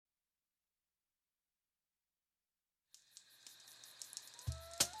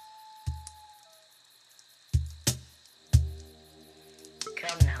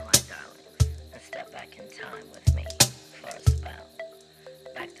from now, my darlings, and step back in time with me for a spell.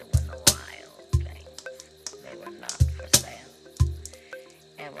 Back to when the wild things, they were not for sale.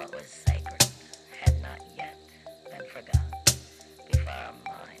 And what was sacred had not yet been forgotten before our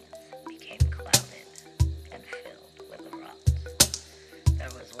minds became clouded and filled with rot. There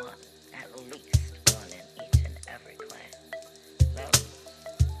was one, at least one in each and every clan. Those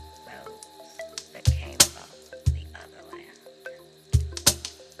that came from the other land.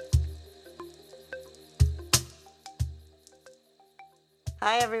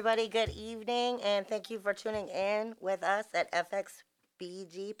 Hi, everybody. Good evening, and thank you for tuning in with us at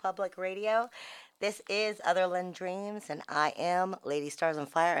FXBG Public Radio. This is Otherland Dreams, and I am Lady Stars on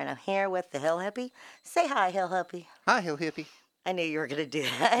Fire, and I'm here with the Hill Hippie. Say hi, Hill Hippie. Hi, Hill Hippie. I knew you were going to do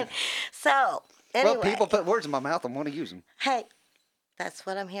that. So, anyway. Well, people put words in my mouth. I want to use them. Hey, that's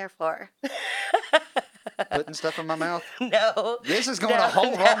what I'm here for. Putting stuff in my mouth? No. This is going a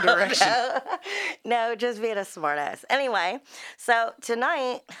whole wrong direction. No, just being a smartass. Anyway, so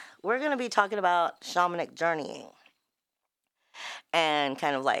tonight we're going to be talking about shamanic journeying and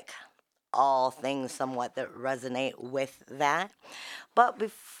kind of like all things somewhat that resonate with that. But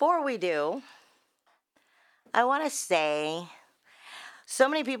before we do, I want to say so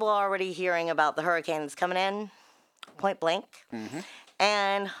many people are already hearing about the hurricane that's coming in, point blank. Mm-hmm.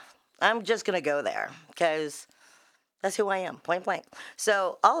 And I'm just going to go there because that's who I am, point blank.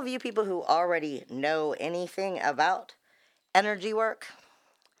 So all of you people who already know anything about energy work,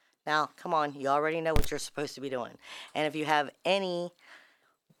 now, come on, you already know what you're supposed to be doing. And if you have any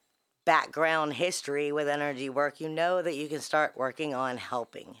background history with energy work, you know that you can start working on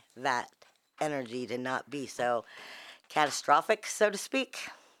helping that energy to not be so catastrophic, so to speak.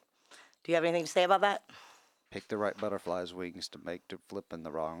 Do you have anything to say about that? Pick the right butterfly's wings to make to flip in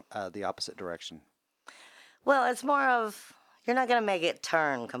the opposite direction. Well, it's more of you're not going to make it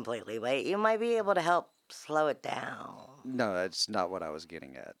turn completely, but you might be able to help slow it down. No, that's not what I was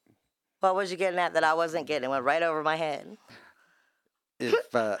getting at. What was you getting at that I wasn't getting? It went right over my head.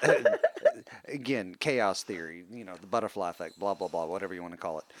 If again, chaos theory, the butterfly effect, blah blah blah, whatever you want to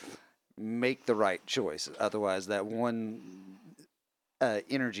call it. Make the right choice. Otherwise, that one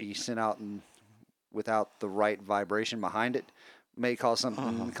energy sent out without the right vibration behind it may cause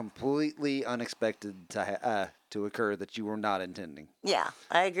something completely unexpected to occur that you were not intending. Yeah,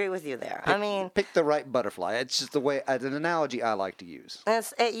 I agree with you there. Pick the right butterfly. It's just the way an analogy I like to use.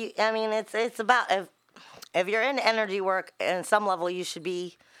 It's about if you're in energy work in some level, you should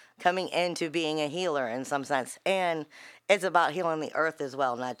be coming into being a healer in some sense, and it's about healing the earth as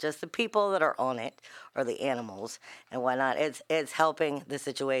well, not just the people that are on it or the animals and whatnot. It's helping the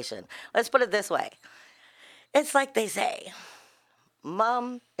situation. Let's put it this way. It's like they say,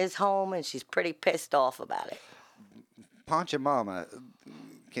 Mom is home and she's pretty pissed off about it. Pancha Mama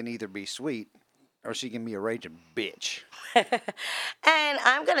can either be sweet or she can be a raging bitch. And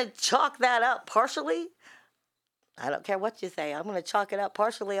I'm going to chalk that up partially. I don't care what you say. I'm going to chalk it up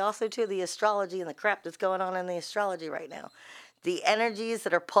partially also to the astrology and the crap that's going on in the astrology right now. The energies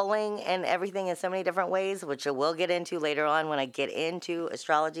that are pulling and everything in so many different ways, which I will get into later on when I get into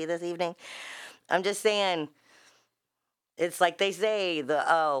astrology this evening. I'm just saying, it's like they say,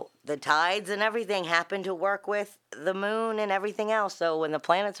 the tides and everything happen to work with the moon and everything else. So when the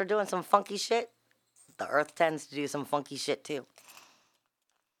planets are doing some funky shit, the earth tends to do some funky shit too.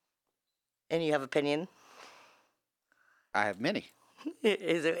 And you have opinion? I have many.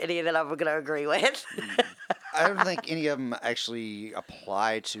 Is there any that I'm going to agree with? I don't think any of them actually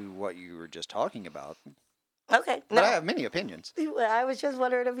apply to what you were just talking about. Okay. But I have many opinions. I was just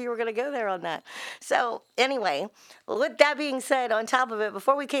wondering if you were going to go there on that. So, anyway, with that being said, on top of it,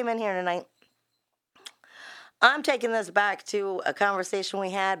 before we came in here tonight, I'm taking this back to a conversation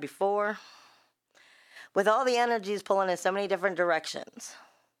we had before. With all the energies pulling in so many different directions,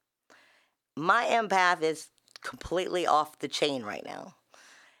 my empath is completely off the chain right now.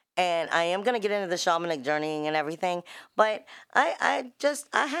 And I am going to get into the shamanic journeying and everything, but I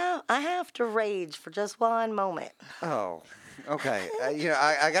have to rage for just one moment. Oh, okay.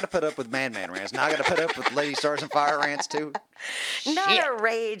 I got to put up with man rants. Now I got to put up with Lady Stars and Fire rants too. Not Shit. a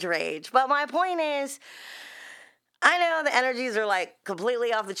rage, but my point is, I know the energies are like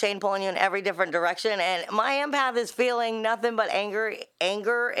completely off the chain, pulling you in every different direction, and my empath is feeling nothing but anger,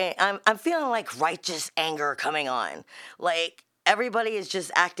 and I'm feeling like righteous anger coming on, like. Everybody is just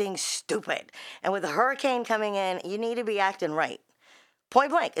acting stupid. And with a hurricane coming in, you need to be acting right.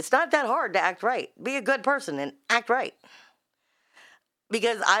 Point blank. It's not that hard to act right. Be a good person and act right.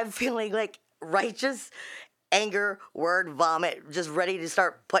 Because I'm feeling like righteous anger, word vomit, just ready to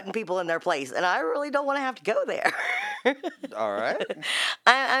start putting people in their place. And I really don't want to have to go there. All right.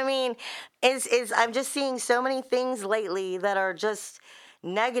 I mean, is I'm just seeing so many things lately that are just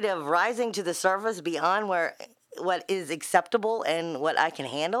negative, rising to the surface beyond where what is acceptable and what I can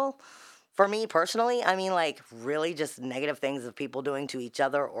handle. For me personally, I mean, like really just negative things of people doing to each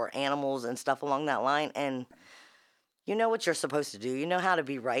other or animals and stuff along that line. And you know what you're supposed to do. You know how to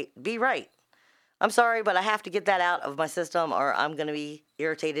be right. Be right. I'm sorry, but I have to get that out of my system or I'm going to be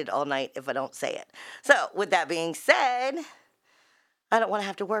irritated all night if I don't say it. So, with that being said, I don't want to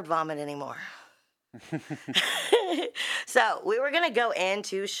have to word vomit anymore. So, we were going to go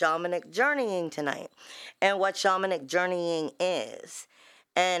into shamanic journeying tonight and what shamanic journeying is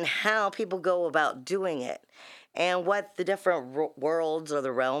and how people go about doing it and what the different worlds or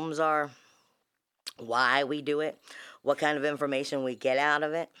the realms are, why we do it, what kind of information we get out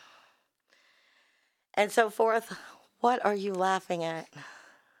of it, and so forth. What are you laughing at?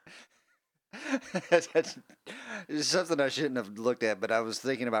 That's something I shouldn't have looked at, but I was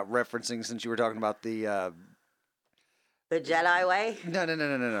thinking about referencing since you were talking about the. The Jedi way?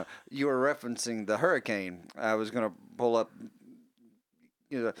 No. You were referencing the hurricane. I was going to pull up.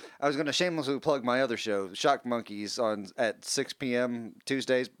 I was going to shamelessly plug my other show, Shock Monkeys, on at 6 p.m.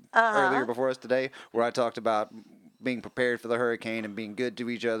 Tuesdays earlier before us today, where I talked about being prepared for the hurricane and being good to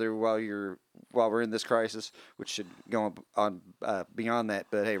each other while we're in this crisis, which should go on beyond that.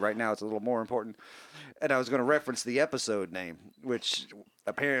 But hey, right now it's a little more important. And I was going to reference the episode name, which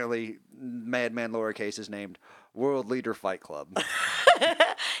apparently Madman Lowercase is named World Leader Fight Club.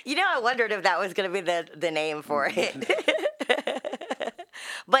 I wondered if that was going to be the name for it.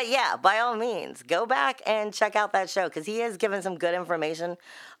 But yeah, by all means, go back and check out that show because he has given some good information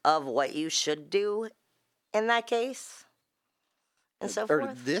of what you should do in that case and so Or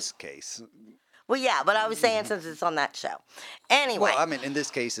forth. this case. Well, yeah, but I was saying since it's on that show. Anyway. Well, I mean, in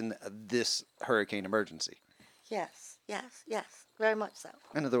this case, in this hurricane emergency. Yes, very much so.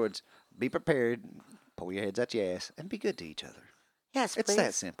 In other words, be prepared, pull your heads out your ass, and be good to each other. Yes, It's please.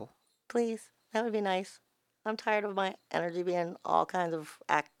 that simple. Please, that would be nice. I'm tired of my energy being all kinds of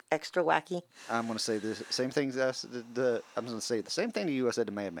extra wacky. I'm going to say the same things. I'm going to say the same thing to you I said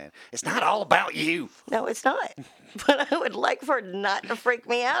to Madman. It's not all about you. No, it's not. But I would like for it not to freak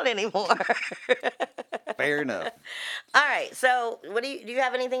me out anymore. Fair enough. All right. So, do you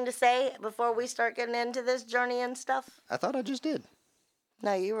have anything to say before we start getting into this journey and stuff? I thought I just did.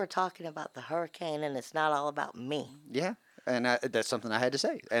 No, you were talking about the hurricane, and it's not all about me. Yeah, and that's something I had to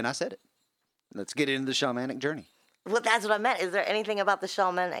say, and I said it. Let's get into the shamanic journey. Well, that's what I meant. Is there anything about the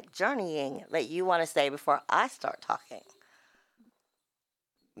shamanic journeying that you want to say before I start talking?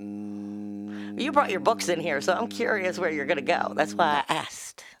 You brought your books in here, so I'm curious where you're going to go. That's why I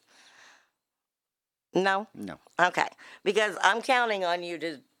asked. No? No. Okay. Because I'm counting on you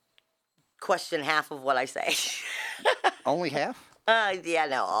to question half of what I say. Only half? Yeah,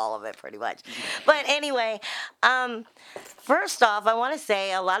 no, all of it pretty much. But anyway, first off, I want to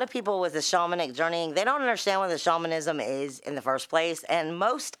say a lot of people with the shamanic journeying, they don't understand what the shamanism is in the first place. And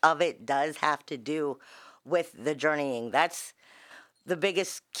most of it does have to do with the journeying. That's the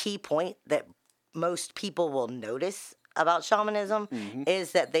biggest key point that most people will notice about shamanism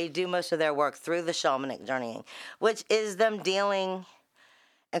is that they do most of their work through the shamanic journeying, which is them dealing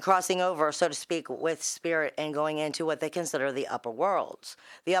and crossing over, so to speak, with spirit and going into what they consider the upper worlds.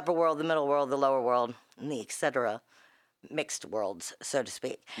 The upper world, the middle world, the lower world, and the etc. mixed worlds, so to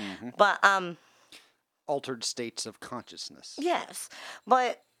speak. But, Altered states of consciousness. yes.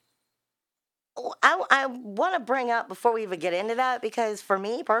 But I want to bring up, before we even get into that, because for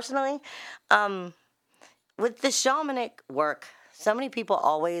me, personally, with the shamanic work, so many people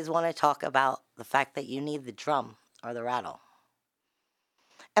always want to talk about the fact that you need the drum or the rattle.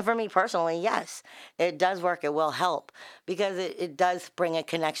 And for me personally, yes, it does work. It will help because it does bring a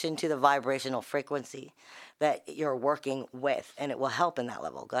connection to the vibrational frequency that you're working with, and it will help in that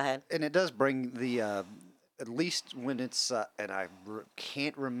level. Go ahead. And it does bring the, at least when it's, and I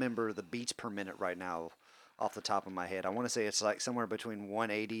can't remember the beats per minute right now off the top of my head. I want to say it's like somewhere between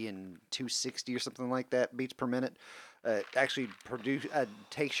 180 and 260 or something like that beats per minute. Actually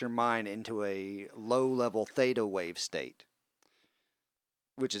takes your mind into a low-level theta wave state,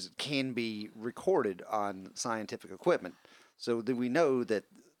 which can be recorded on scientific equipment. So that we know that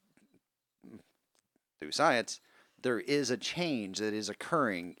through science, there is a change that is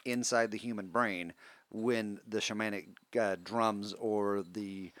occurring inside the human brain when the shamanic drums or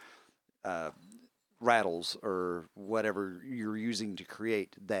the rattles or whatever you're using to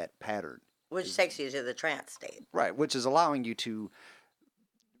create that pattern. Which takes you to the trance state. Right, which is allowing you to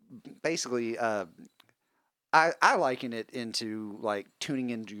basically... I liken it into like tuning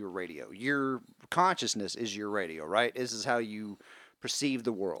into your radio. You're consciousness is your radio, right? This is how you perceive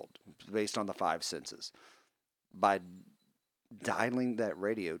the world based on the five senses. By dialing that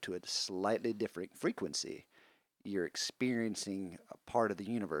radio to a slightly different frequency, you're experiencing a part of the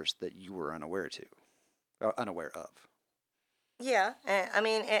universe that you were unaware of. Yeah, I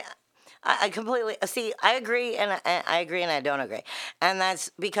mean, I completely see. I agree, and I agree, and I don't agree, and that's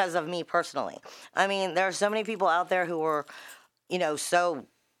because of me personally. I mean, there are so many people out there who are, so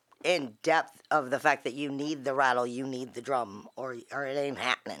in depth of the fact that you need the rattle, you need the drum, or it ain't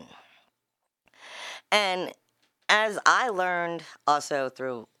happening. And as I learned also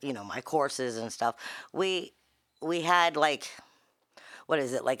through my courses and stuff, we had like, what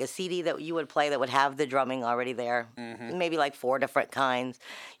is it, like a CD that you would play that would have the drumming already there, maybe like four different kinds.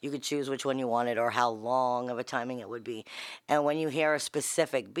 You could choose which one you wanted or how long of a timing it would be, and when you hear a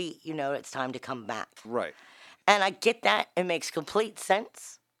specific beat, it's time to come back. Right. And I get that. It makes complete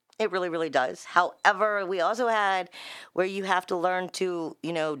sense. It really, really does. However, we also had where you have to learn to,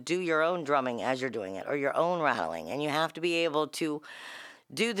 do your own drumming as you're doing it or your own rattling. And you have to be able to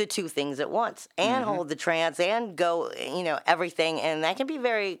do the two things at once and hold the trance and go, everything. And that can be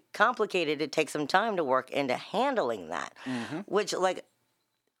very complicated. It takes some time to work into handling that, which, like,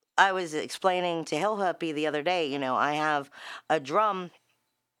 I was explaining to Hill Huppy the other day, I have a drum,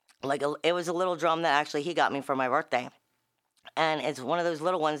 it was a little drum that actually he got me for my birthday. And it's one of those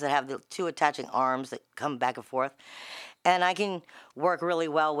little ones that have the two attaching arms that come back and forth. And I can work really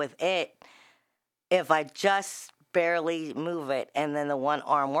well with it if I just barely move it and then the one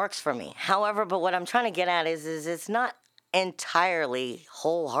arm works for me. However, but what I'm trying to get at is it's not entirely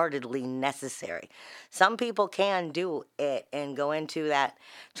wholeheartedly necessary. Some people can do it and go into that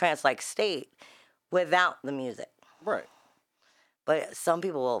trance-like state without the music. Right. But some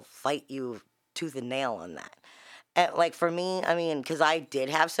people will fight you tooth and nail on that. And like for me, I mean, because I did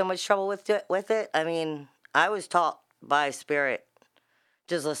have so much trouble with it. I mean, I was taught by Spirit,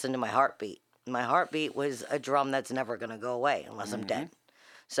 just listen to my heartbeat. My heartbeat was a drum that's never gonna go away unless I'm dead.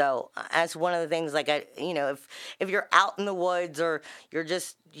 So that's one of the things. Like if you're out in the woods or you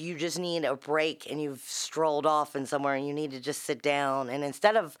just need a break and you've strolled off in somewhere and you need to just sit down and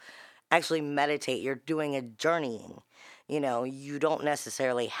instead of actually meditate, you're doing a journeying. You don't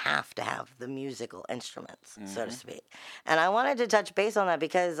necessarily have to have the musical instruments, so to speak. And I wanted to touch base on that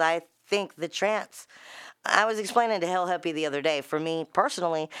because I think the trance, I was explaining to Hill Hippie the other day, for me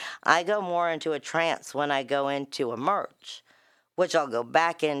personally, I go more into a trance when I go into a merge, which I'll go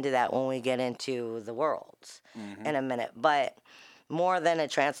back into that when we get into the worlds in a minute. But more than a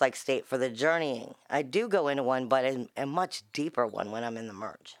trance-like state for the journeying. I do go into one, but a much deeper one when I'm in the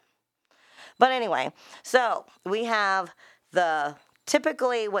merge. But anyway, so we have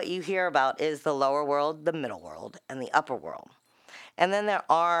typically what you hear about is the lower world, the middle world, and the upper world. And then there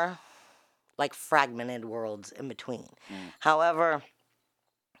are like fragmented worlds in between. However,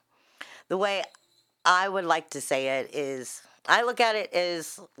 the way I would like to say it is, I look at it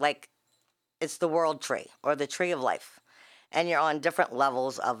as like it's the world tree or the tree of life. And you're on different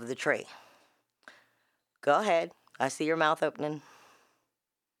levels of the tree. Go ahead. I see your mouth opening.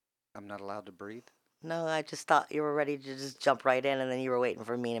 I'm not allowed to breathe? No, I just thought you were ready to just jump right in, and then you were waiting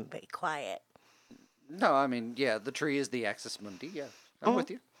for me to be quiet. No, I mean, yeah, the tree is the axis mundi. Yeah, I'm with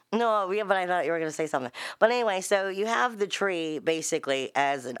you. No, yeah, but I thought you were going to say something. But anyway, so you have the tree basically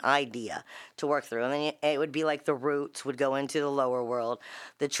as an idea to work through. And then it would be like the roots would go into the lower world.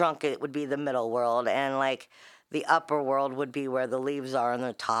 The trunk, it would be the middle world. And like the upper world would be where the leaves are on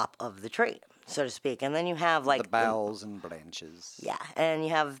the top of the tree, so to speak. And then you have like the boughs and branches. Yeah, and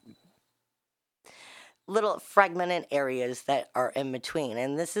you have little fragmented areas that are in between.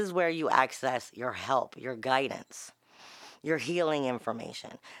 And this is where you access your help, your guidance, your healing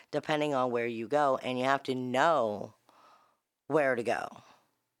information, depending on where you go. And you have to know where to go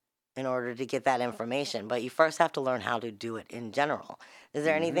in order to get that information. But you first have to learn how to do it in general. Is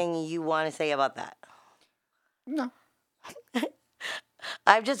there anything you want to say about that? No.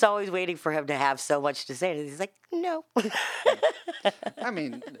 I'm just always waiting for him to have so much to say. And he's like, no. I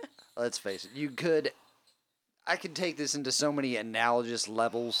mean, let's face it. I could take this into so many analogous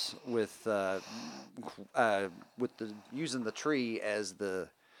levels with using the tree as the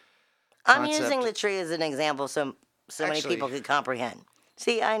I'm concept. using the tree as an example so many people could comprehend.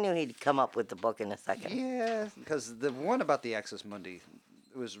 See, I knew he'd come up with the book in a second. Yeah, because the one about the Axis Mundi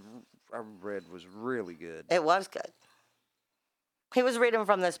I read was really good. It was good. He was reading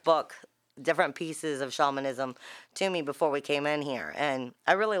from this book, different pieces of shamanism, to me before we came in here. And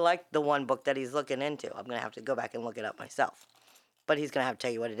I really liked the one book that he's looking into. I'm going to have to go back and look it up myself. But he's going to have to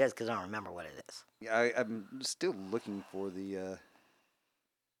tell you what it is because I don't remember what it is. Yeah, I'm still looking for the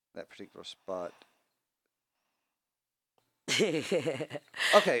that particular spot.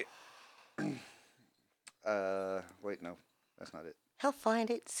 Okay. Wait, no, that's not it. He'll find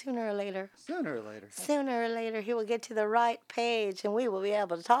it sooner or later. Sooner or later. Sooner or later, he will get to the right page and we will be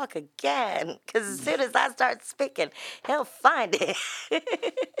able to talk again. Because as soon as I start speaking, he'll find it.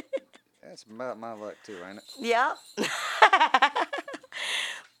 That's about my luck too, ain't it? Yep.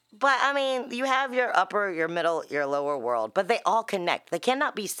 But I mean, you have your upper, your middle, your lower world, but they all connect. They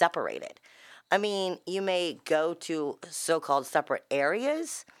cannot be separated. I mean, you may go to so called separate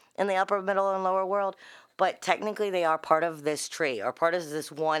areas in the upper, middle, and lower world, but technically they are part of this tree or part of this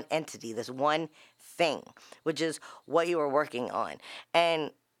one entity, this one thing, which is what you are working on.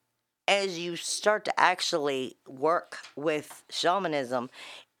 And as you start to actually work with shamanism,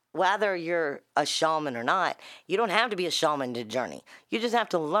 whether you're a shaman or not, you don't have to be a shaman to journey. You just have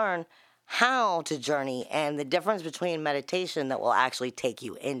to learn how to journey and the difference between meditation that will actually take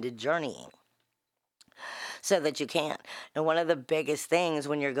you into journeying so that you can. And one of the biggest things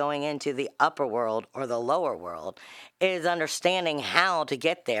when you're going into the upper world or the lower world is understanding how to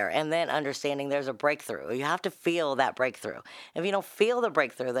get there and then understanding there's a breakthrough. You have to feel that breakthrough. If you don't feel the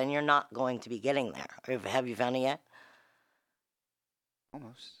breakthrough, then you're not going to be getting there. Have you found it yet?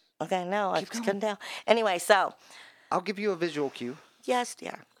 Almost. Okay, no, I Keep just going. couldn't tell. Anyway, so I'll give you a visual cue. yes,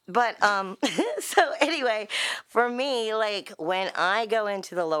 dear. But so anyway, for me, like when I go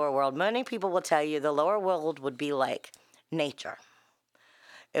into the lower world, many people will tell you the lower world would be like nature.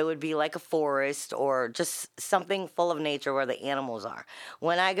 It would be like a forest or just something full of nature where the animals are.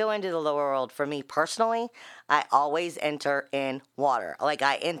 When I go into the lower world, for me personally, I always enter in water. Like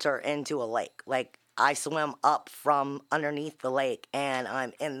I enter into a lake. Like I swim up from underneath the lake and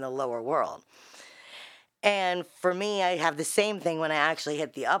I'm in the lower world. And for me, I have the same thing when I actually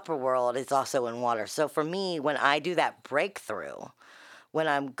hit the upper world. It's also in water. So for me, when I do that breakthrough, when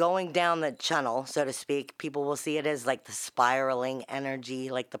I'm going down the channel, so to speak, people will see it as like the spiraling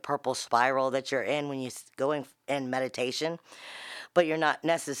energy, like the purple spiral that you're in when you're going in meditation, but you're not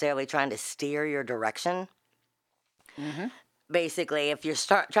necessarily trying to steer your direction. Mm-hmm. Basically, if you're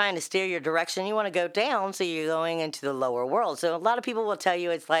trying to steer your direction, you want to go down, so you're going into the lower world. So a lot of people will tell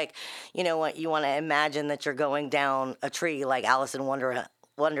you it's like, you know what, you want to imagine that you're going down a tree like Alice in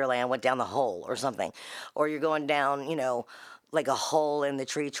Wonderland went down the hole or something. Or you're going down, like a hole in the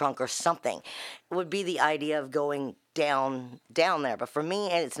tree trunk or something. It would be the idea of going down there. But for me,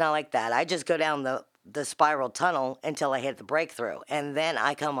 it's not like that. I just go down the spiral tunnel until I hit the breakthrough, and then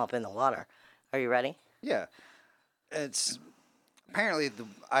I come up in the water. Are you ready? Yeah. It's apparently the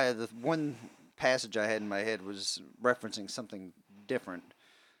one passage I had in my head was referencing something different,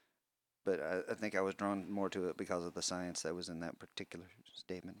 but I think I was drawn more to it because of the science that was in that particular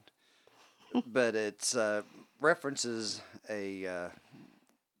statement. But it's references this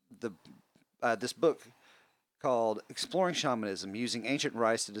book called Exploring Shamanism, Using Ancient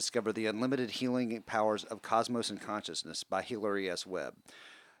Rites to Discover the Unlimited Healing Powers of Cosmos and Consciousness by Hilary S. Webb.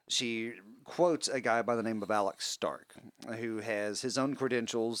 She quotes a guy by the name of Alex Stark, who has his own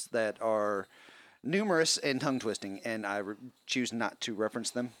credentials that are numerous and tongue-twisting, and I choose not to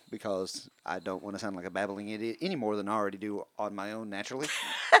reference them because I don't want to sound like a babbling idiot any more than I already do on my own naturally.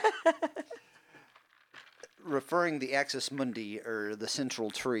 Referring the axis mundi, or the central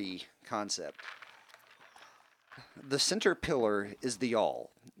tree concept. The center pillar is the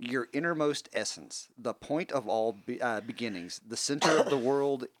all, your innermost essence, the point of all beginnings, the center of the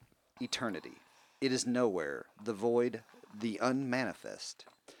world, eternity. It is nowhere, the void, the unmanifest.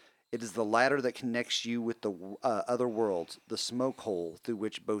 It is the ladder that connects you with the other worlds, the smoke hole through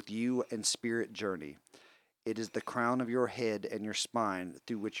which both you and spirit journey. It is the crown of your head and your spine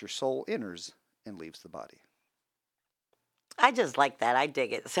through which your soul enters and leaves the body. I just like that. I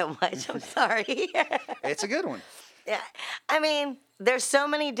dig it so much. I'm sorry. It's a good one. Yeah. I mean, there's so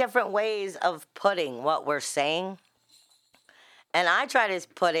many different ways of putting what we're saying. And I try to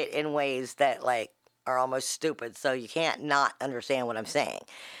put it in ways that, like, are almost stupid, so you can't not understand what I'm saying.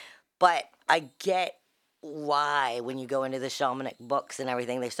 But I get why when you go into the shamanic books and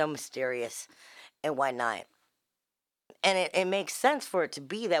everything, they're so mysterious and whatnot. And it makes sense for it to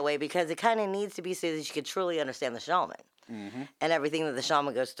be that way because it kind of needs to be so that you can truly understand the shaman. Mm-hmm. And everything that the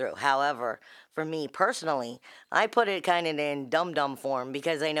shaman goes through. However, for me personally, I put it kind of in dum-dum form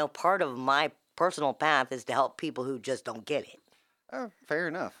because I know part of my personal path is to help people who just don't get it. Oh, fair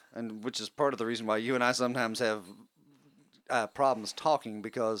enough. And which is part of the reason why you and I sometimes have problems talking,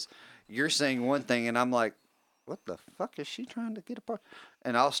 because you're saying one thing and I'm like, what the fuck is she trying to get apart?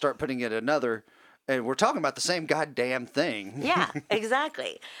 And I'll start putting it another, and we're talking about the same goddamn thing. Yeah,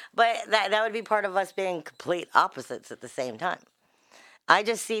 exactly. But that would be part of us being complete opposites at the same time. I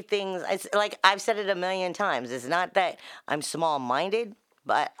just see things. It's like I've said it a million times. It's not that I'm small minded,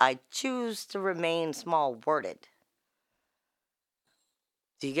 but I choose to remain small worded.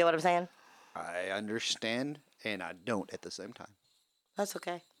 Do you get what I'm saying? I understand, and I don't at the same time. That's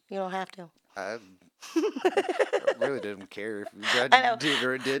okay. You don't have to. I really didn't care if I know. I did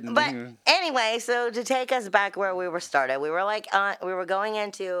or didn't. But anyway, so to take us back where we were started, we were like, we were going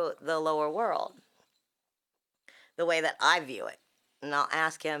into the lower world, the way that I view it. And I'll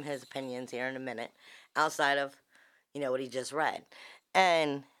ask him his opinions here in a minute, outside of, what he just read.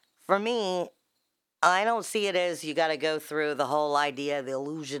 And for me, I don't see it as you got to go through the whole idea, the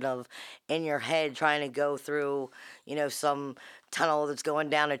illusion of in your head trying to go through, some tunnel that's going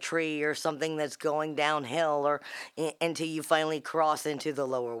down a tree or something that's going downhill or until you finally cross into the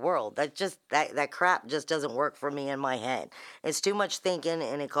lower world. That crap just doesn't work for me in my head. It's too much thinking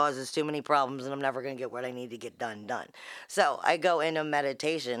and it causes too many problems and I'm never going to get what I need to get done. So I go into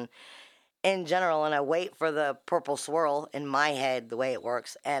meditation in general and I wait for the purple swirl in my head, the way it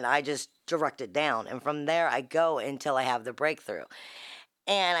works, and I just direct it down. And from there I go until I have the breakthrough.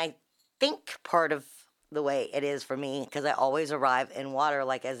 And I think part of the way it is for me, because I always arrive in water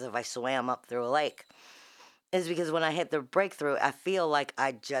like as if I swam up through a lake, is because when I hit the breakthrough, I feel like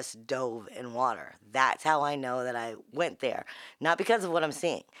I just dove in water. That's how I know that I went there. Not because of what I'm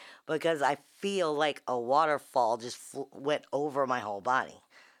seeing, because I feel like a waterfall just went over my whole body.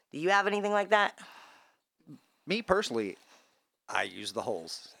 Do you have anything like that? Me personally, I use the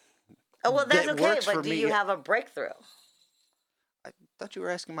holes. Oh, well, that's That okay, works but for do me. you have a breakthrough? I thought you were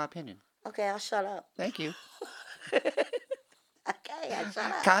asking my opinion. Okay, I'll shut up. Thank you. Okay, I'll shut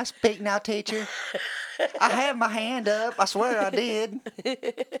up. Can I speak now, teacher? I have my hand up. I swear I did.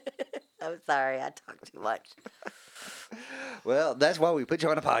 I'm sorry, I talk too much. Well, that's why we put you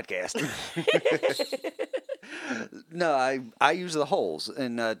on a podcast. No, I use the holes,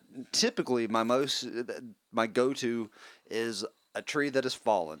 and typically my go-to is a tree that has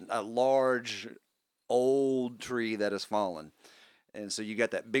fallen, a large old tree that has fallen, and so you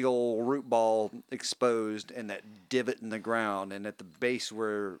got that big old root ball exposed and that divot in the ground, and at the base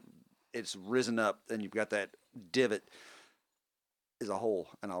where it's risen up, and you've got that divot is a hole,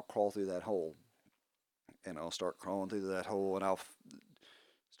 and I'll crawl through that hole, and I'll start crawling through that hole, and I'll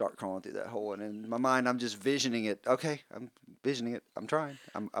start crawling through that hole, and in my mind I'm just visioning it. Okay, I'm visioning it. I'm trying.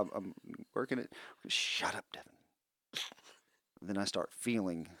 I'm working it. Shut up, Devin. And then I start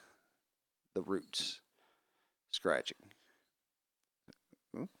feeling the roots scratching.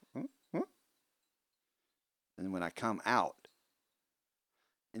 And when I come out,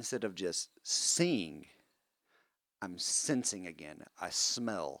 instead of just seeing, I'm sensing again. I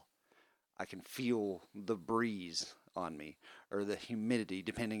smell. I can feel the breeze on me or the humidity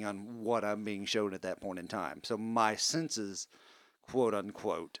depending on what I'm being shown at that point in time. So my senses, quote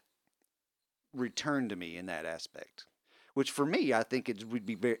unquote, return to me in that aspect. Which for me, I think it would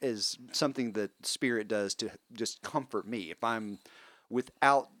be is something that spirit does to just comfort me. If I'm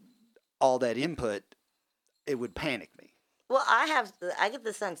without all that input, it would panic me. Well, I get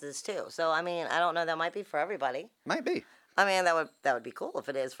the senses too. So I mean, I don't know. That might be for everybody. Might be. I mean, that would be cool if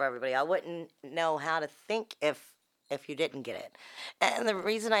it is for everybody. I wouldn't know how to think if you didn't get it. And the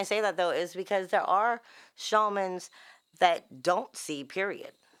reason I say that though is because there are shamans that don't see.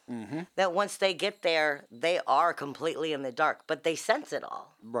 Period. Mm-hmm. That once they get there, they are completely in the dark, but they sense it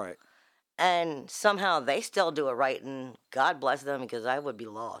all. Right. And somehow they still do it right, and God bless them because I would be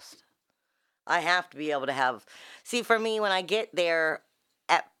lost. I have to be able to have. See, for me, when I get there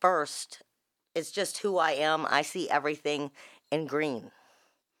at first, it's just who I am. I see everything in green.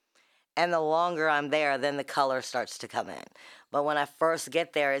 And the longer I'm there, then the color starts to come in. But when I first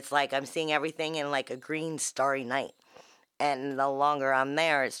get there, it's like I'm seeing everything in like a green starry night. And the longer I'm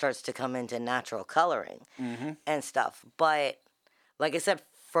there, it starts to come into natural coloring and stuff. But like I said,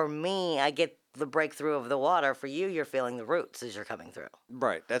 for me, I get the breakthrough of the water. For you, you're feeling the roots as you're coming through.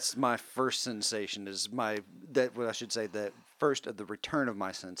 Right. That's my first sensation. That first of the return of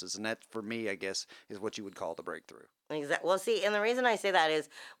my senses, and that for me, I guess, is what you would call the breakthrough. Exactly. Well, see, and the reason I say that is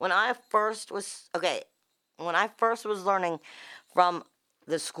when I first was learning from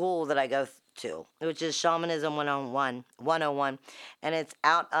the school that I go to, which is Shamanism 101, and it's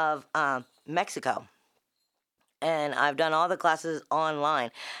out of Mexico. And I've done all the classes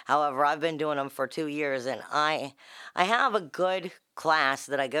online. However, I've been doing them for 2 years, and I have a good class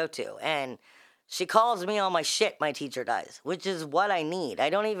that I go to, and she calls me on my shit, my teacher does, which is what I need. I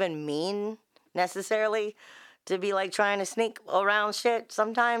don't even mean necessarily to be like trying to sneak around shit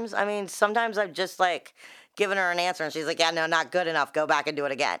sometimes. I mean, sometimes I'm just like giving her an answer and she's like, yeah, no, not good enough. Go back and do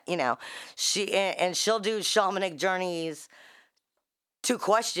it again. She'll do shamanic journeys to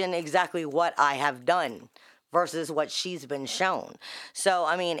question exactly what I have done versus what she's been shown. So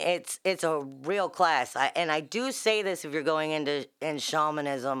I mean, it's a real class. And I do say this if you're going into in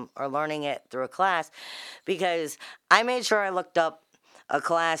shamanism or learning it through a class, because I made sure I looked up a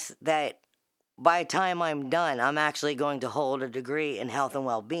class that by the time I'm done, I'm actually going to hold a degree in health and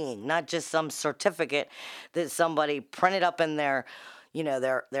well-being, not just some certificate that somebody printed up in their,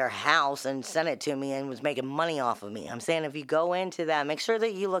 their house and sent it to me and was making money off of me. I'm saying if you go into that, make sure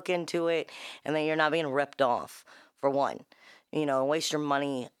that you look into it and that you're not being ripped off, for one. Waste your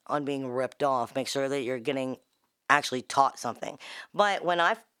money on being ripped off. Make sure that you're getting actually taught something. But when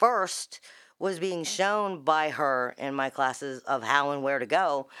I first was being shown by her in my classes of how and where to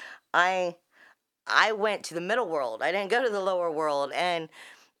go, I went to the middle world. I didn't go to the lower world. And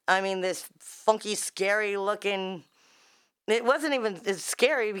I mean, this funky, scary looking. It wasn't even as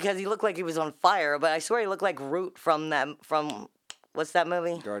scary because he looked like he was on fire, but I swear he looked like Root from what's that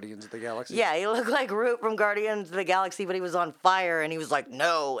movie? Guardians of the Galaxy? Yeah, he looked like Root from Guardians of the Galaxy, but he was on fire and he was like,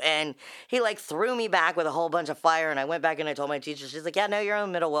 no. And he like threw me back with a whole bunch of fire. And I went back and I told my teacher, she's like, yeah, no, you're in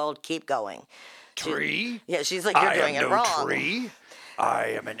the middle world. Keep going. Tree? Yeah, she's like, you're doing it wrong. I am no tree. I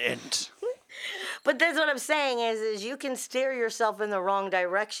am an ant. But that's what I'm saying is you can steer yourself in the wrong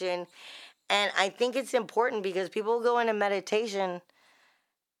direction. And I think it's important because people go into meditation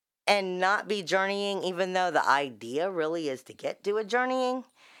and not be journeying, even though the idea really is to get to a journeying.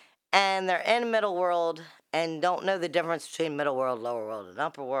 And they're in middle world and don't know the difference between middle world, lower world, and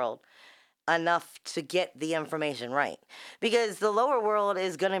upper world enough to get the information right. Because the lower world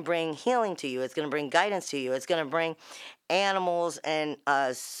is going to bring healing to you. It's going to bring guidance to you. It's going to bring animals and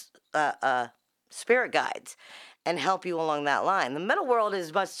spirit guides and help you along that line. The middle world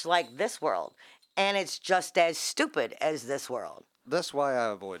is much like this world, and it's just as stupid as this world. That's why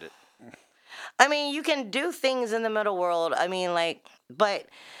I avoid it. I mean, you can do things in the middle world. I mean, but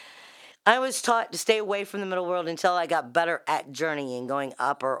I was taught to stay away from the middle world until I got better at journeying, going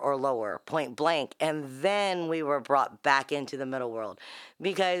upper or lower, point blank. And then we were brought back into the middle world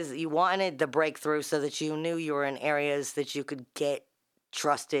because you wanted the breakthrough so that you knew you were in areas that you could get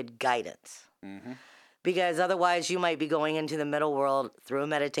trusted guidance. Mm-hmm. Because otherwise you might be going into the middle world through a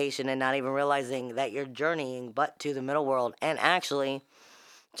meditation and not even realizing that you're journeying but to the middle world and actually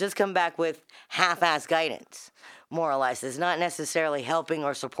just come back with half-ass guidance, more or less. It's not necessarily helping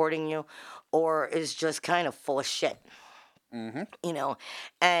or supporting you, or is just kind of full of shit. Mm-hmm.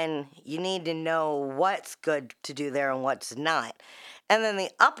 And you need to know what's good to do there and what's not. And then the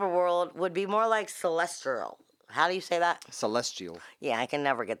upper world would be more like celestial. How do you say that? Celestial. Yeah, I can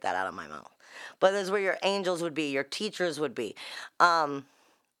never get that out of my mouth. But that's where your angels would be, your teachers would be. You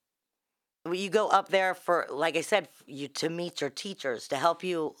go up there for, like I said, you to meet your teachers, to help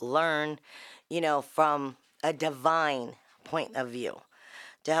you learn, from a divine point of view,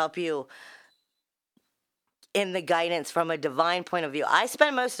 to help you in the guidance from a divine point of view. I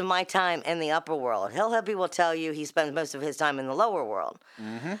spend most of my time in the upper world. He will tell you he spends most of his time in the lower world.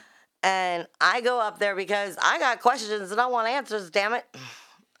 Mm-hmm. And I go up there because I got questions and I want answers, damn it.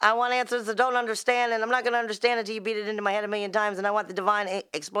 I want answers that don't understand, and I'm not going to understand it until you beat it into my head a million times, and I want the divine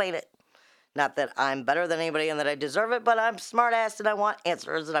explain it. Not that I'm better than anybody and that I deserve it, but I'm smart-ass and I want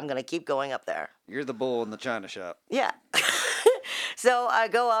answers, and I'm going to keep going up there. You're the bull in the china shop. Yeah. So I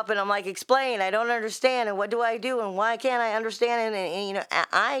go up and I'm like, explain, I don't understand, and what do I do, and why can't I understand? And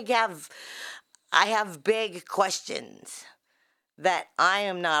I have big questions that I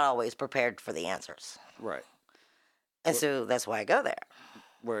am not always prepared for the answers. Right. And so that's why I go there.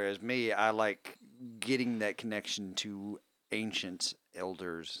 Whereas me, I like getting that connection to ancient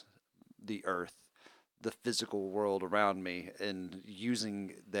elders, the earth, the physical world around me, and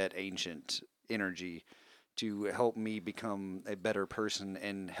using that ancient energy to help me become a better person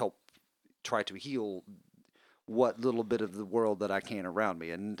and help try to heal what little bit of the world that I can around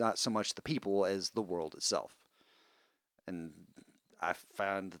me, and not so much the people as the world itself. And I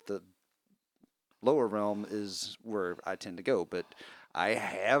find that the lower realm is where I tend to go, but I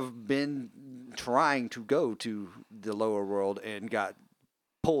have been trying to go to the lower world and got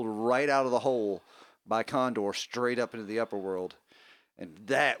pulled right out of the hole by Condor straight up into the upper world. And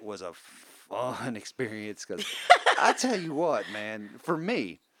that was a fun experience because I tell you what, man, for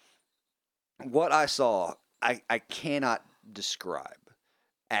me, what I saw, I cannot describe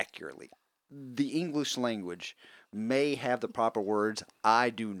accurately. The English language may have the proper words.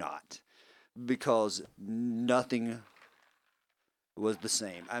 I do not, because nothing was the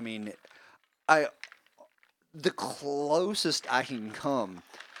same. I mean, the closest I can come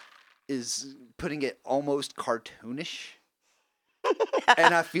is putting it almost cartoonish,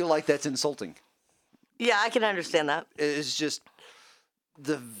 and I feel like that's insulting. Yeah, I can understand that. It's just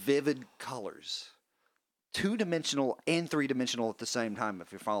the vivid colors, 2-dimensional and 3-dimensional at the same time.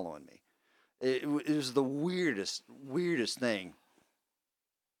 If you're following me, it was the weirdest thing.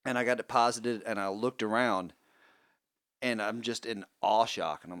 And I got deposited, and I looked around, and I'm just in awe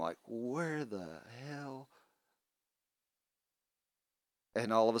shock, and I'm like, where the hell?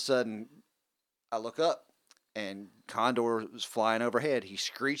 And all of a sudden, I look up, and Condor was flying overhead. He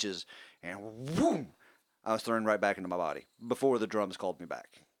screeches, and whoom! I was thrown right back into my body before the drums called me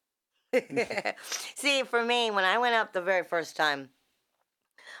back. See, for me, when I went up the very first time,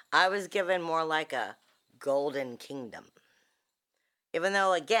 I was given more like a golden kingdom. Even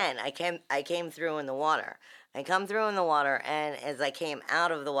though, again, I came through in the water. I come through in the water, and as I came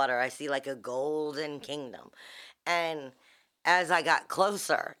out of the water, I see like a golden kingdom. And as I got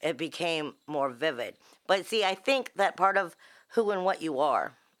closer, it became more vivid. But see, I think that part of who and what you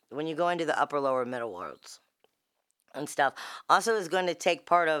are, when you go into the upper, lower, middle worlds and stuff, also is going to take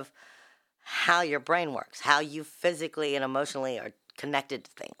part of how your brain works, how you physically and emotionally are connected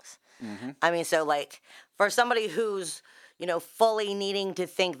to things. Mm-hmm. I mean, so like for somebody who's, fully needing to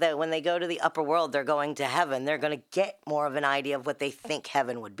think that when they go to the upper world, they're going to heaven, they're going to get more of an idea of what they think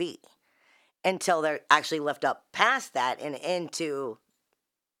heaven would be until they're actually lift up past that and into,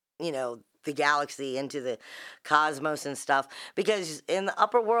 the galaxy, into the cosmos and stuff. Because in the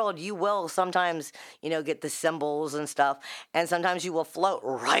upper world, you will sometimes, get the symbols and stuff. And sometimes you will float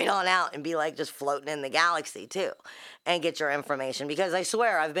right on out and be like just floating in the galaxy too and get your information. Because I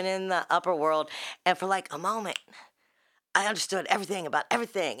swear, I've been in the upper world and for like a moment, I understood everything about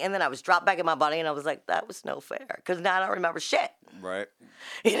everything. And then I was dropped back in my body and I was like, that was no fair. Because now I don't remember shit. Right.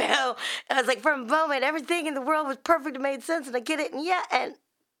 And I was like, for a moment, everything in the world was perfect and made sense and I get it. And yeah, and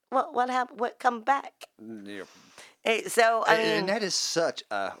what happened? What come back? Yep. So, I mean. And that is such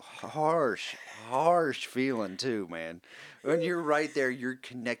a harsh feeling too, man. When you're right there, you're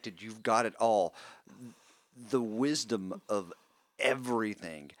connected. You've got it all. The wisdom of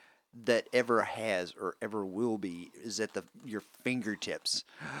everything that ever has or ever will be is at your fingertips.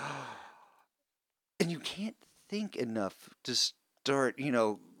 And you can't think enough to start,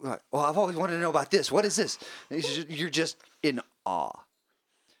 like, well, I've always wanted to know about this. What is this? You're just in awe.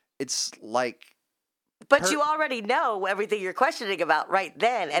 It's like... But you already know everything you're questioning about right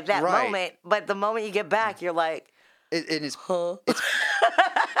then at that moment. But the moment you get back, you're like, huh?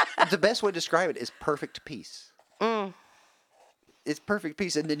 The best way to describe it is perfect peace. Mm. It's perfect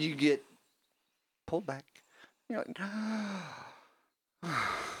peace, and then you get pulled back. You're like,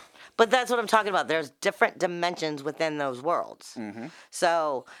 but that's what I'm talking about. There's different dimensions within those worlds. Mm-hmm.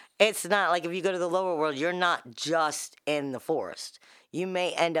 So it's not like if you go to the lower world, you're not just in the forest. You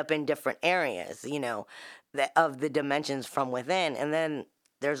may end up in different areas, of the dimensions from within. And then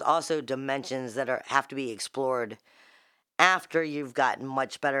there's also dimensions that have to be explored after you've gotten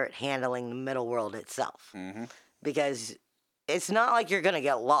much better at handling the middle world itself. Mm-hmm. Because it's not like you're going to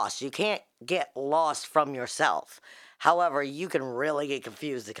get lost. You can't get lost from yourself. However, you can really get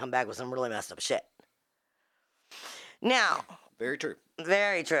confused and come back with some really messed up shit. Now. Very true.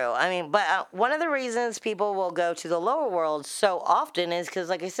 Very true. I mean, but one of the reasons people will go to the lower world so often is because,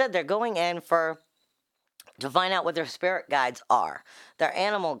 like I said, they're going in to find out what their spirit guides are, their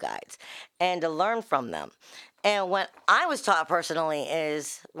animal guides, and to learn from them. And what I was taught personally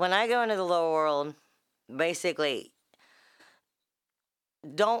is when I go into the lower world, basically,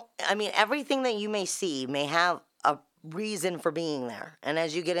 everything that you may see may have a reason for being there. And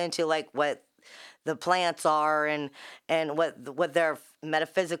as you get into like what the plants are and what their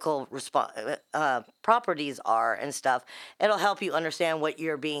metaphysical properties are and stuff, it'll help you understand what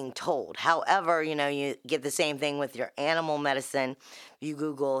you're being told. However, you get the same thing with your animal medicine. You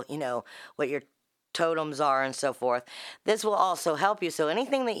Google, what your totems are and so forth. This will also help you. So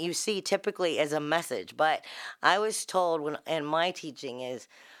anything that you see typically is a message. But I was told in my teaching is,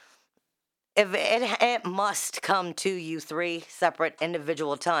 if it must come to you 3 separate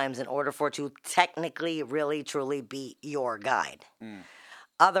individual times in order for it to technically, really, truly be your guide. Mm.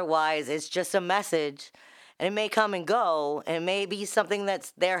 Otherwise, it's just a message, and it may come and go, and it may be something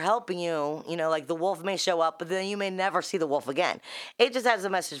that's there helping you. Like the wolf may show up, but then you may never see the wolf again. It just has a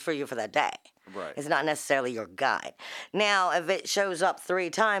message for you for that day. Right. It's not necessarily your guide. Now, if it shows up 3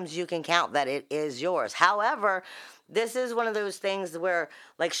 times, you can count that it is yours. However, this is one of those things where,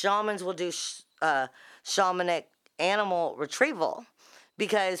 like, shamans will do shamanic animal retrieval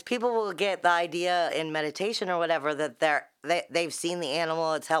because people will get the idea in meditation or whatever that they've seen the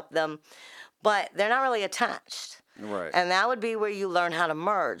animal, it's helped them, but they're not really attached. Right. And that would be where you learn how to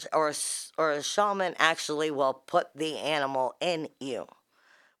merge, or a shaman actually will put the animal in you,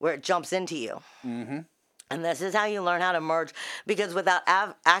 where it jumps into you. Mm-hmm. And this is how you learn how to merge, because without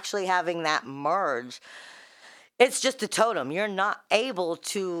actually having that merge, it's just a totem. You're not able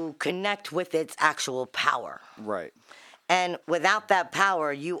to connect with its actual power. Right. And without that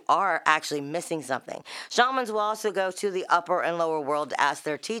power, you are actually missing something. Shamans will also go to the upper and lower world to ask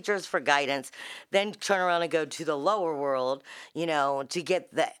their teachers for guidance, then turn around and go to the lower world, to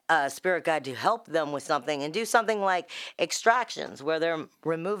get the spirit guide to help them with something, and do something like extractions, where they're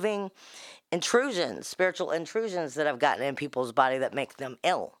removing intrusions, spiritual intrusions that have gotten in people's body that make them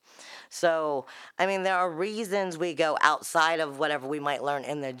ill. So, I mean, there are reasons we go outside of whatever we might learn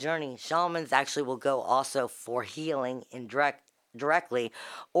in the journey. Shamans actually will go also for healing directly,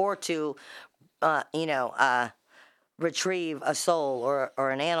 or to, retrieve a soul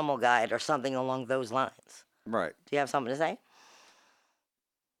or an animal guide or something along those lines. Right. Do you have something to say?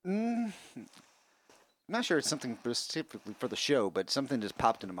 I'm not sure it's something specifically for the show, but something just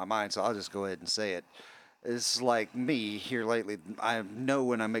popped into my mind, so I'll just go ahead and say it. It's like me here lately. I know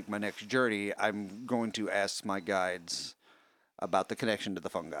when I make my next journey, I'm going to ask my guides about the connection to the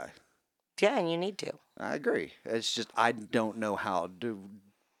fungi. Yeah, and you need to. I agree. It's just I don't know how to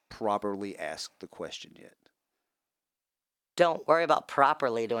properly ask the question yet. Don't worry about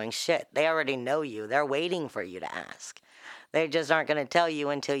properly doing shit. They already know you. They're waiting for you to ask. They just aren't going to tell you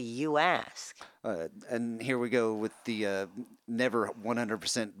until you ask. And here we go with the never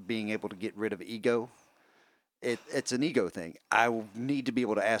 100% being able to get rid of ego. It's an ego thing. I need to be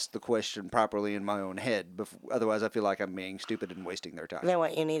able to ask the question properly in my own head. Otherwise, I feel like I'm being stupid and wasting their time. Then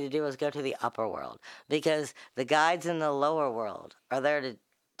what you need to do is go to the upper world, because the guides in the lower world are there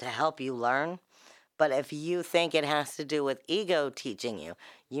to help you learn. But if you think it has to do with ego teaching you,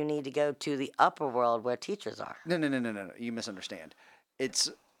 you need to go to the upper world where teachers are. No. You misunderstand. It's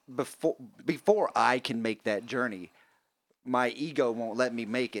before I can make that journey, my ego won't let me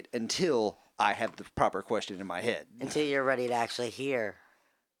make it until I have the proper question in my head. Until you're ready to actually hear.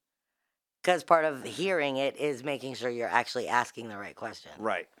 Because part of hearing it is making sure you're actually asking the right question.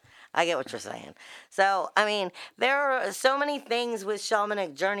 Right. I get what you're saying. So, I mean, there are so many things with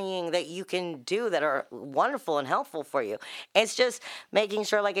shamanic journeying that you can do that are wonderful and helpful for you. It's just making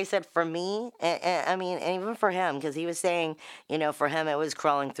sure, like I said, for me, and even for him, because he was saying, for him it was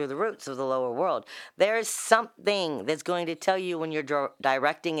crawling through the roots of the lower world. There's something that's going to tell you when you're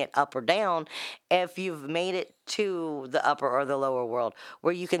directing it up or down, if you've made it to the upper or the lower world,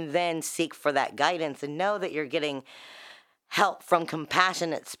 where you can then seek for that guidance and know that you're getting help from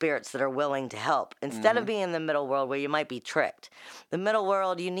compassionate spirits that are willing to help, instead of being in the middle world where you might be tricked. The middle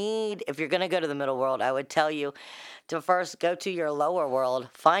world, if you're going to go to the middle world, I would tell you to first go to your lower world,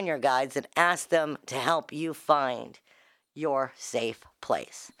 find your guides, and ask them to help you find your safe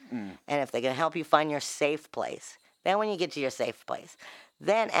place. And if they can help you find your safe place, then when you get to your safe place,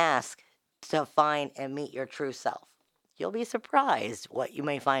 then ask to find and meet your true self. You'll be surprised what you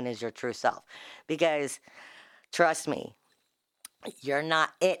may find is your true self, because trust me, you're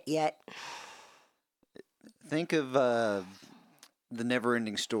not it yet. Think of the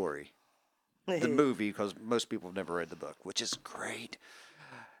Never-Ending Story, the movie, because most people have never read the book, which is great.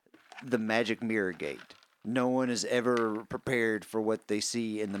 The Magic Mirror Gate. No one is ever prepared for what they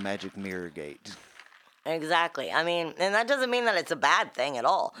see in the Magic Mirror Gate. Exactly. I mean, and that doesn't mean that it's a bad thing at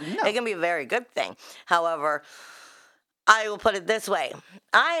all. No. It can be a very good thing. However, I will put it this way.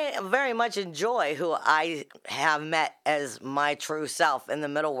 I very much enjoy who I have met as my true self in the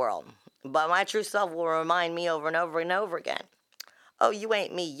middle world. But my true self will remind me over and over and over again, oh, you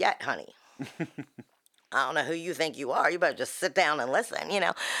ain't me yet, honey. I don't know who you think you are. You better just sit down and listen,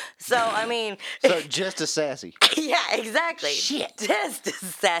 So, I mean... So, just as sassy. Yeah, exactly. Shit. Just as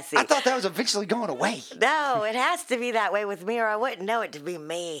sassy. I thought that was eventually going away. No, it has to be that way with me, or I wouldn't know it to be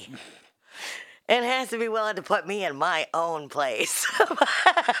me. It has to be willing to put me in my own place.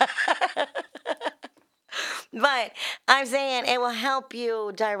 But I'm saying it will help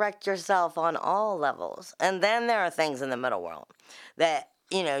you direct yourself on all levels. And then there are things in the middle world that,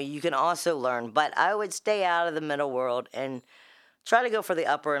 you can also learn. But I would stay out of the middle world and try to go for the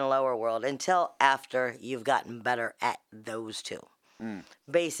upper and lower world until after you've gotten better at those two,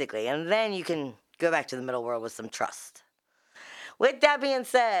 basically. And then you can go back to the middle world with some trust. With that being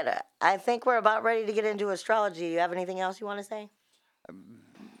said, I think we're about ready to get into astrology. You have anything else you want to say?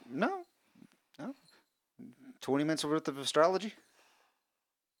 No. 20 minutes worth of astrology?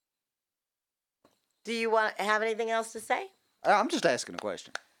 Do you have anything else to say? I'm just asking a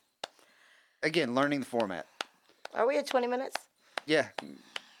question. Again, learning the format. Are we at 20 minutes? Yeah.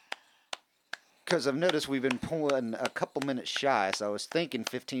 Because I've noticed we've been pulling a couple minutes shy, so I was thinking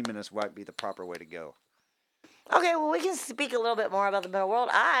 15 minutes might be the proper way to go. Okay, well, we can speak a little bit more about the middle world.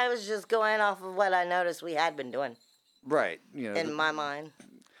 I was just going off of what I noticed we had been doing Right. You know, in my mind.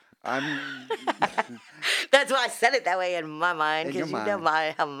 I'm That's why I said it that way in my mind, in your because you know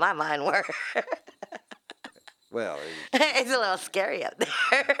mind. how my mind works. Well, It's a little scary up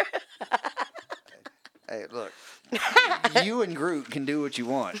there. hey, look. You and Groot can do what you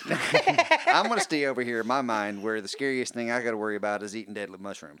want. I'm gonna stay over here in my mind where the scariest thing I got to worry about is eating deadly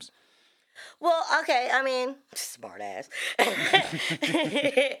mushrooms. Well, okay, I mean, smart ass.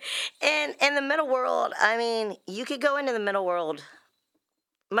 And in the middle world, I mean, you could go into the middle world.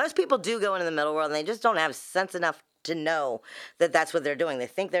 Most people do go into the middle world, and they just don't have sense enough to know that that's what they're doing. They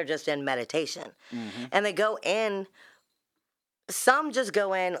think they're just in meditation. Mm-hmm. And they go in, some just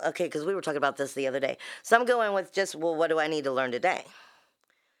go in, okay, because we were talking about this the other day. Some go in with just, well, what do I need to learn today?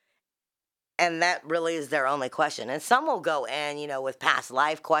 And that really is their only question. And some will go in, with past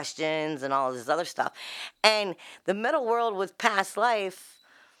life questions and all of this other stuff. And the middle world with past life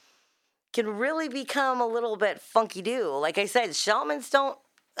can really become a little bit funky do. Like I said, shamans don't.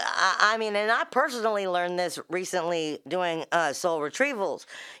 I mean, and I personally learned this recently doing soul retrievals.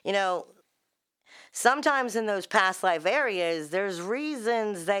 Sometimes in those past life areas, there's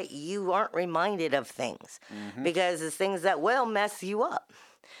reasons that you aren't reminded of things because it's things that will mess you up.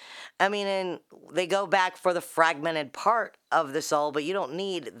 I mean, and they go back for the fragmented part of the soul, but you don't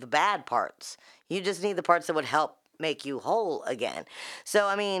need the bad parts. You just need the parts that would help make you whole again. So,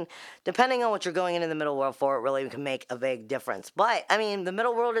 I mean, depending on what you're going into the middle world for, it really can make a big difference. But, I mean, the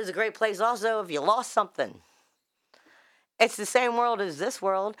middle world is a great place also if you lost something. It's the same world as this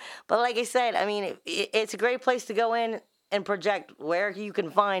world. But like I said, I mean, it's a great place to go in and project where you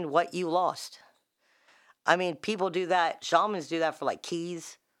can find what you lost. I mean, people do that. Shamans do that for like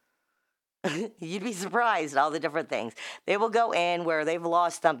keys. You'd be surprised at all the different things. They will go in where they've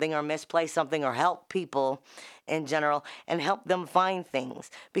lost something or misplaced something or help people in general and help them find things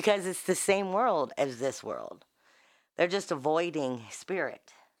because it's the same world as this world. They're just avoiding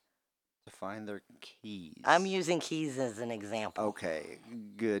spirit. To find their keys. I'm using keys as an example. Okay,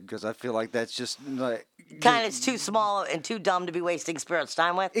 good, because I feel like that's just like Kind of, it's too small and too dumb to be wasting spirit's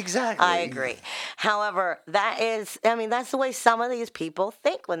time with. Exactly. I agree. However, that's the way some of these people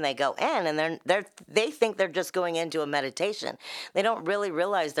think when they go in, and they think they're just going into a meditation. They don't really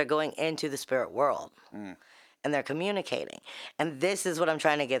realize they're going into the spirit world, and they're communicating. And this is what I'm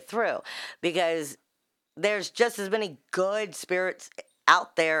trying to get through, because there's just as many good spirits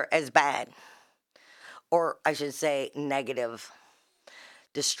out there as bad, or I should say negative,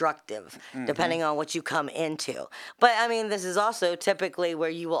 destructive, depending on what you come into. But I mean, this is also typically where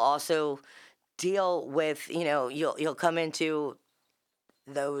you will also deal with, you'll come into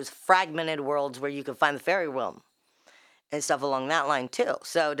those fragmented worlds where you can find the fairy realm and stuff along that line too.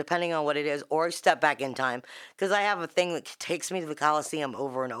 So depending on what it is, or step back in time, because I have a thing that takes me to the Colosseum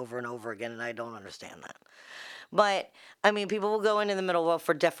over and over and over again, and I don't understand that. But, I mean, people will go into the middle world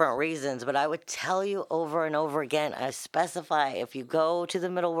for different reasons, but I would tell you over and over again, I specify if you go to the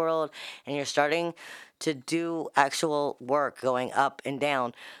middle world and you're starting to do actual work going up and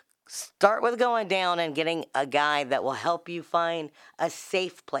down, start with going down and getting a guide that will help you find a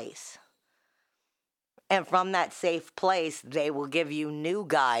safe place. And from that safe place, they will give you new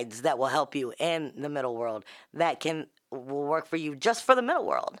guides that will help you in the middle world that will work for you just for the middle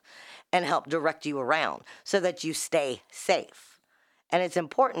world and help direct you around so that you stay safe. And it's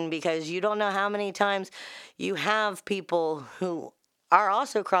important because you don't know how many times you have people who are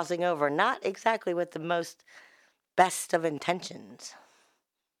also crossing over, not exactly with the most best of intentions.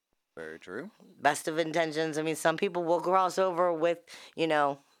 Very true. Best of intentions. I mean, some people will cross over with,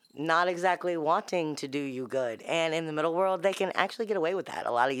 not exactly wanting to do you good. And in the middle world, they can actually get away with that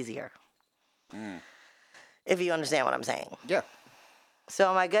a lot easier. If you understand what I'm saying. Yeah. So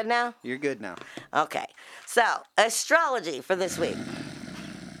am I good now? You're good now. Okay. So, astrology for this week.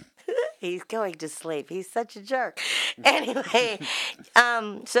 He's going to sleep. He's such a jerk. Anyway,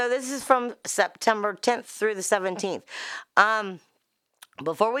 so this is from September 10th through the 17th.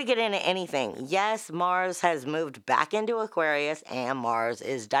 Before we get into anything, yes, Mars has moved back into Aquarius and Mars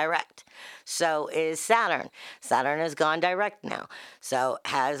is direct. So is Saturn. Saturn has gone direct now. So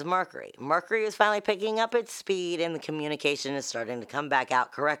has Mercury. Mercury is finally picking up its speed and the communication is starting to come back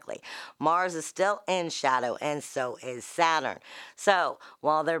out correctly. Mars is still in shadow and so is Saturn. So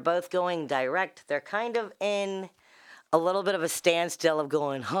while they're both going direct, they're kind of in a little bit of a standstill of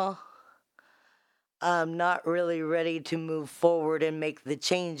going, I'm not really ready to move forward and make the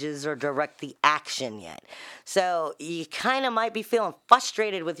changes or direct the action yet. So you kind of might be feeling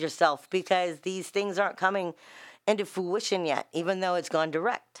frustrated with yourself because these things aren't coming into fruition yet, even though it's gone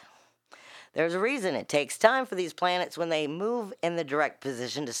direct. There's a reason it takes time for these planets when they move in the direct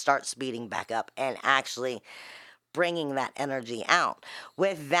position to start speeding back up and actually bringing that energy out.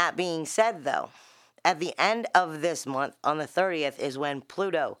 With that being said, though, at the end of this month, on the 30th, is when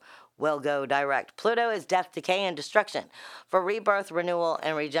Pluto will go direct. Pluto is death, decay, and destruction for rebirth, renewal,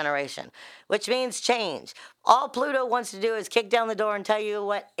 and regeneration, which means change. All Pluto wants to do is kick down the door and tell you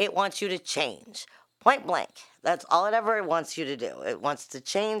what it wants you to change. Point blank. That's all it ever wants you to do. It wants to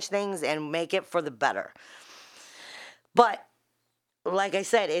change things and make it for the better. But like I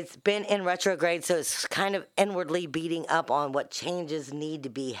said, it's been in retrograde, so it's kind of inwardly beating up on what changes need to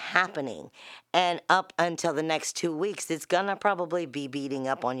be happening. And up until the next 2 weeks, it's going to probably be beating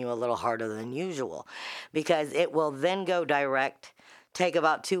up on you a little harder than usual, because it will then go direct, take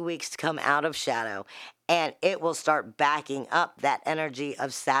about 2 weeks to come out of shadow, and it will start backing up that energy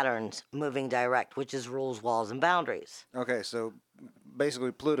of Saturn's moving direct, which is rules, walls, and boundaries. Okay, so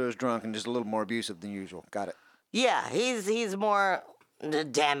basically Pluto's drunk and just a little more abusive than usual. Got it. Yeah, he's more,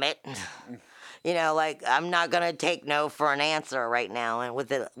 damn it. You know, like, I'm not going to take no for an answer right now, and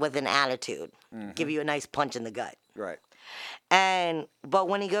with an attitude. Give you a nice punch in the gut. Right. But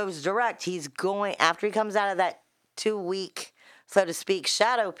when he goes direct, he's going, after he comes out of that 2 week, so to speak,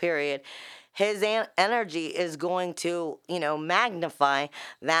 shadow period, his energy is going to, magnify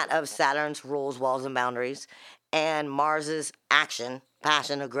that of Saturn's rules, walls, and boundaries, and Mars's action,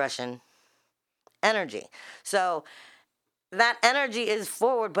 passion, aggression, energy. So that energy is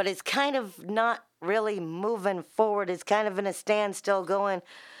forward, but it's kind of not really moving forward. It's kind of in a standstill going,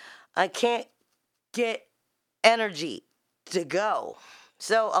 I can't get energy to go.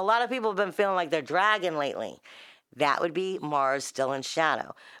 So a lot of people have been feeling like they're dragging lately. That would be Mars still in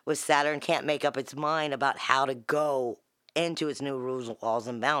shadow, with Saturn can't make up its mind about how to go into its new rules, walls,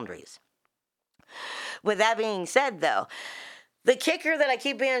 and boundaries. With that being said, though, the kicker that I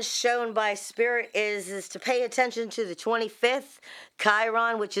keep being shown by Spirit is to pay attention to the 25th.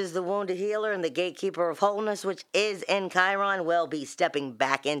 Chiron, which is the wounded healer and the gatekeeper of wholeness, which is in Chiron, will be stepping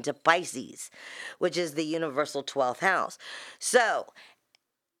back into Pisces, which is the universal 12th house. So,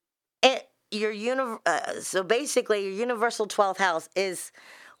 so basically, your universal 12th house is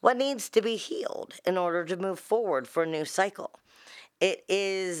what needs to be healed in order to move forward for a new cycle. It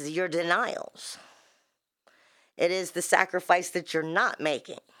is your denials. It is the sacrifice that you're not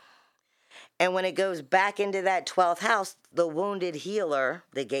making. And when it goes back into that 12th house, the wounded healer,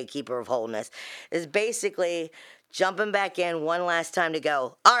 the gatekeeper of wholeness, is basically jumping back in one last time to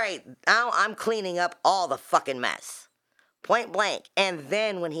go, all right, now I'm cleaning up all the fucking mess. Point blank. And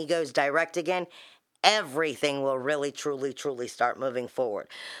then when he goes direct again, everything will really, truly, truly start moving forward.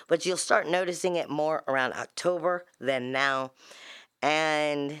 But you'll start noticing it more around October than now.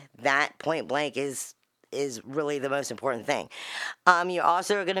 And that point blank is really the most important thing. You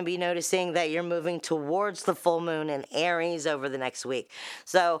also are going to be noticing that you're moving towards the full moon in Aries over the next week.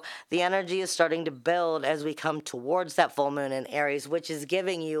 So the energy is starting to build as we come towards that full moon in Aries, which is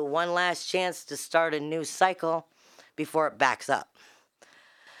giving you one last chance to start a new cycle before it backs up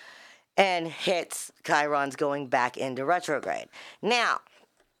and hits Chiron's going back into retrograde. Now,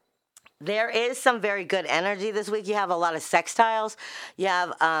 there is some very good energy this week. You have a lot of sextiles. You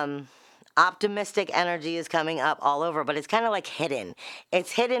have optimistic energy is coming up all over, but it's kind of like hidden.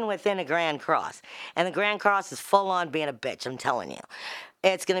 It's hidden within a Grand Cross. And the Grand Cross is full on being a bitch, I'm telling you.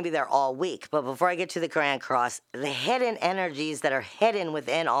 It's going to be there all week. But before I get to the Grand Cross, the hidden energies that are hidden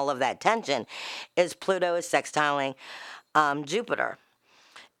within all of that tension is Pluto is sextiling Jupiter.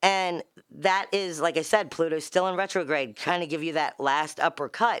 And that is, like I said, Pluto's still in retrograde, trying to give you that last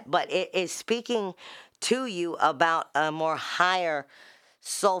uppercut. But it is speaking to you about a more higher,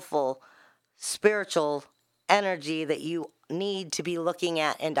 soulful, spiritual energy that you need to be looking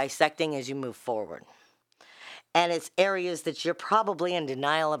at and dissecting as you move forward. And it's areas that you're probably in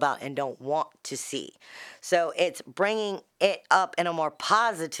denial about and don't want to see. So it's bringing it up in a more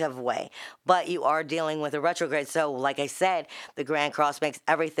positive way, but you are dealing with a retrograde. So like I said, the Grand Cross makes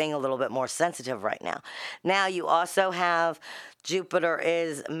everything a little bit more sensitive right now. Now you also have Jupiter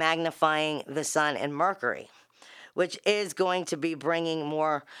is magnifying the Sun and Mercury, which is going to be bringing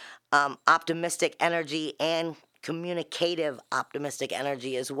more optimistic energy and communicative optimistic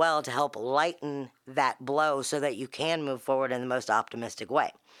energy as well to help lighten that blow so that you can move forward in the most optimistic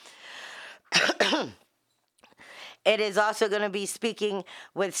way. It is also going to be speaking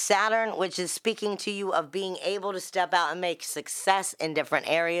with Saturn, which is speaking to you of being able to step out and make success in different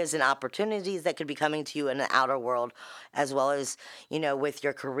areas and opportunities that could be coming to you in the outer world, as well as, with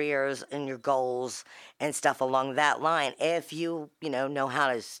your careers and your goals and stuff along that line. If know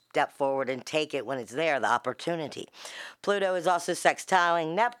how to step forward and take it when it's there, the opportunity. Pluto is also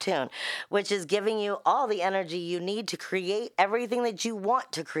sextiling Neptune, which is giving you all the energy you need to create everything that you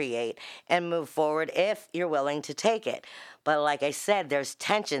want to create and move forward if you're willing to take it. But like I said, there's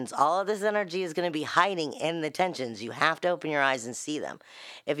tensions. All of this energy is going to be hiding in the tensions. You have to open your eyes and see them.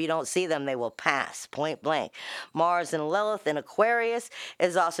 If you don't see them, they will pass, point blank. Mars and Lilith in Aquarius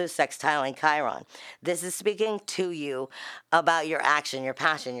is also sextiling Chiron. This is speaking to you about your action, your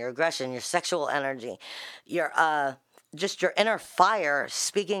passion, your aggression, your sexual energy, just your inner fire,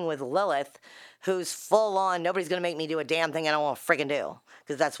 speaking with Lilith, who's full on, nobody's going to make me do a damn thing I don't want to freaking do,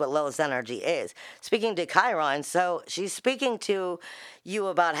 because that's what Lilith's energy is. Speaking to Chiron, so she's speaking to you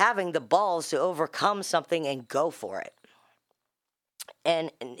about having the balls to overcome something and go for it.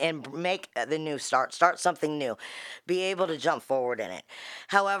 And make the new start something new, be able to jump forward in it.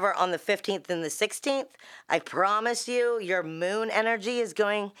 However, on the 15th and the 16th, I promise you, your moon energy is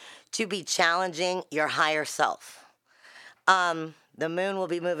going to be challenging your higher self. The moon will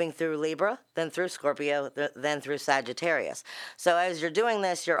be moving through Libra, then through Scorpio, then through Sagittarius. So as you're doing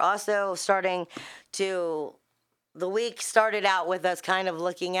this, you're also starting to... The week started out with us kind of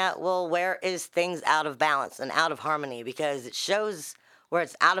looking at, well, where is things out of balance and out of harmony? Because it shows where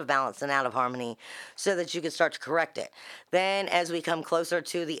it's out of balance and out of harmony so that you can start to correct it. Then as we come closer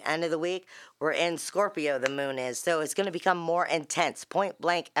to the end of the week, we're in Scorpio, the moon is. So it's going to become more intense. Point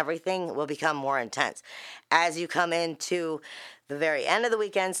blank, everything will become more intense. As you come into the very end of the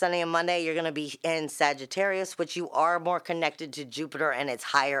weekend, Sunday and Monday, you're going to be in Sagittarius, which you are more connected to Jupiter and its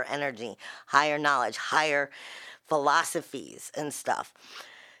higher energy, higher knowledge, higher philosophies and stuff.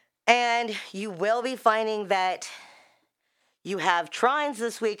 And you will be finding that you have trines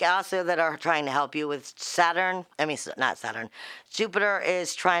this week also that are trying to help you with not Saturn. Jupiter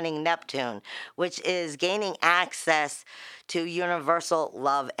is trining Neptune, which is gaining access to universal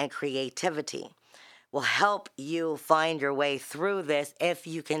love and creativity. Will help you find your way through this if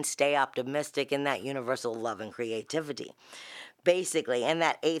you can stay optimistic in that universal love and creativity. Basically, in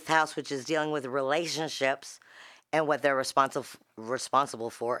that 8th house, which is dealing with relationships and what they're responsible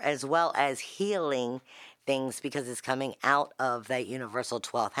for, as well as healing things, because it's coming out of that universal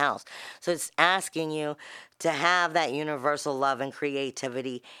 12th house. So it's asking you to have that universal love and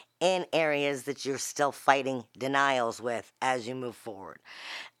creativity in areas that you're still fighting denials with as you move forward.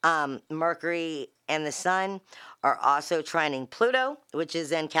 Mercury and the Sun are also trining Pluto, which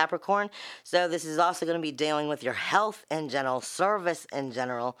is in Capricorn. So this is also going to be dealing with your health in general, service in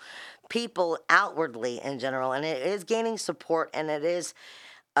general, people outwardly in general, and it is gaining support, and it is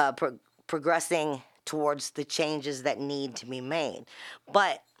progressing towards the changes that need to be made.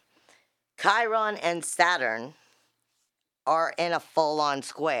 But Chiron and Saturn are in a full-on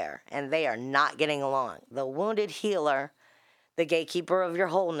square, and they are not getting along. The wounded healer, the gatekeeper of your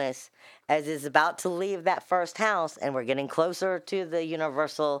wholeness, as is about to leave that first house, and we're getting closer to the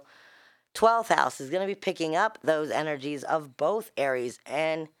universal 12th house, is going to be picking up those energies of both Aries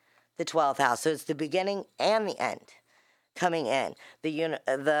and the 12th house. So it's the beginning and the end coming in.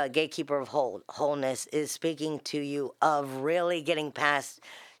 The gatekeeper of wholeness is speaking to you of really getting past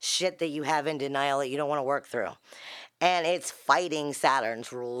shit that you have in denial that you don't want to work through. And it's fighting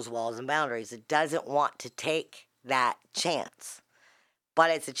Saturn's rules, walls, and boundaries. It doesn't want to take that chance.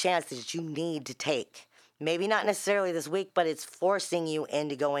 But it's a chance that you need to take. Maybe not necessarily this week, but it's forcing you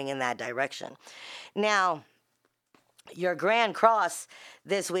into going in that direction. Now, your Grand Cross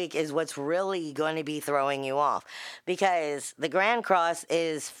this week is what's really going to be throwing you off, because the Grand Cross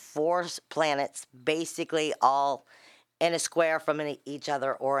is 4 planets basically all in a square from each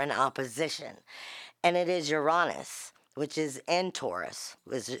other or in opposition. And it is Uranus, which is in Taurus,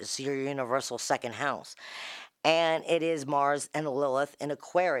 which is your universal 2nd house. And it is Mars and Lilith in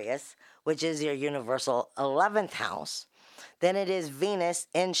Aquarius, which is your universal 11th house. Then it is Venus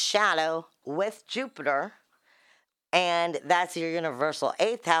in shadow with Jupiter, and that's your universal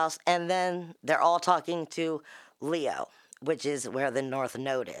 8th house. And then they're all talking to Leo, which is where the North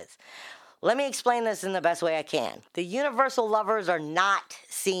Node is. Let me explain this in the best way I can. The universal lovers are not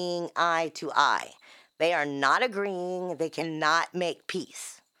seeing eye to eye. They are not agreeing. They cannot make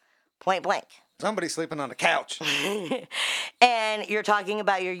peace. Point blank. Somebody's sleeping on the couch. And you're talking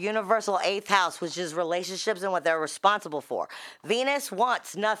about your universal 8th house, which is relationships and what they're responsible for. Venus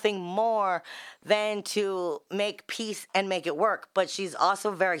wants nothing more than to make peace and make it work, but she's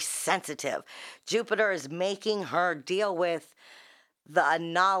also very sensitive. Jupiter is making her deal with the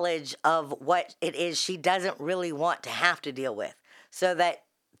knowledge of what it is she doesn't really want to have to deal with so that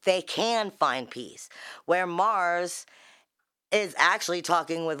they can find peace. Where Mars is actually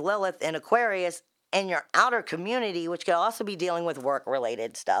talking with Lilith in Aquarius and your outer community, which could also be dealing with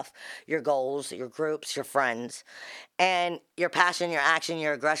work-related stuff, your goals, your groups, your friends, and your passion, your action,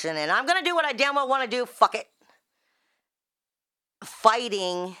 your aggression, and I'm going to do what I damn well want to do, fuck it.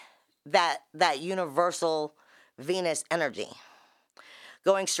 Fighting that universal Venus energy.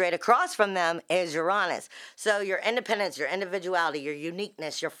 Going straight across from them is Uranus. So your independence, your individuality, your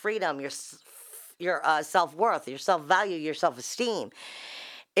uniqueness, your freedom, your self-worth, your self-value, your self-esteem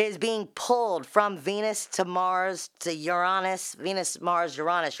is being pulled from Venus to Mars to Uranus, Venus, Mars,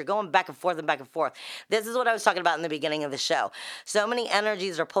 Uranus. You're going back and forth and back and forth. This is what I was talking about in the beginning of the show. So many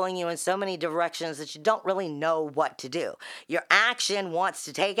energies are pulling you in so many directions that you don't really know what to do. Your action wants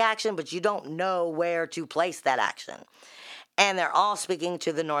to take action, but you don't know where to place that action. And they're all speaking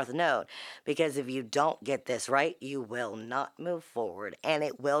to the North Node, because if you don't get this right, you will not move forward, and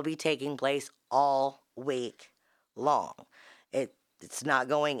it will be taking place all week long. It's not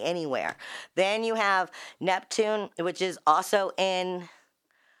going anywhere. Then you have Neptune, which is also in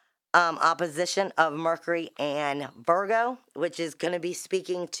opposition of Mercury and Virgo, which is going to be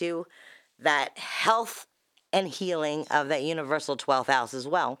speaking to that health and healing of that universal 12th house as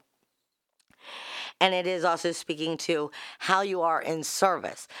well. And it is also speaking to how you are in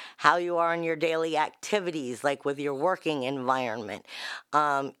service, how you are in your daily activities, like with your working environment,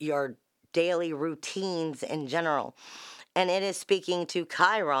 your daily routines in general. And it is speaking to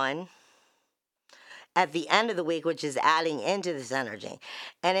Chiron at the end of the week, which is adding into this energy.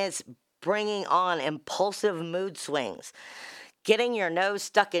 And it's bringing on impulsive mood swings. Getting your nose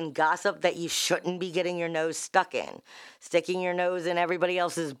stuck in gossip that you shouldn't be getting your nose stuck in. Sticking your nose in everybody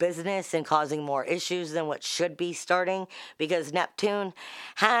else's business and causing more issues than what should be starting, because Neptune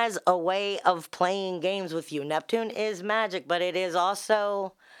has a way of playing games with you. Neptune is magic, but it is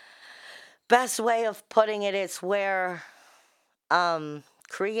also, best way of putting it, it's where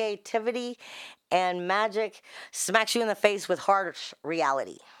creativity and magic smacks you in the face with harsh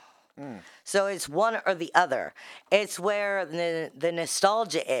reality. So it's one or the other. It's where the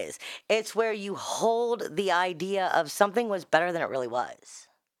nostalgia is. It's where you hold the idea of something was better than it really was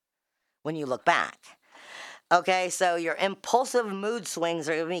when you look back. Okay, so your impulsive mood swings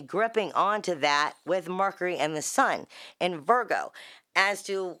are going to be gripping onto that with Mercury and the Sun in Virgo as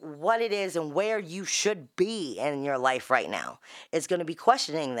to what it is and where you should be in your life right now. It's going to be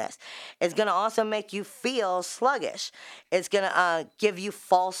questioning this. It's going to also make you feel sluggish. It's going to give you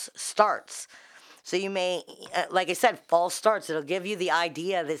false starts. So you may, like I said, false starts. It'll give you the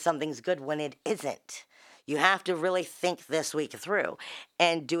idea that something's good when it isn't. You have to really think this week through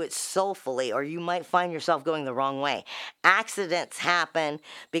and do it soulfully, or you might find yourself going the wrong way. Accidents happen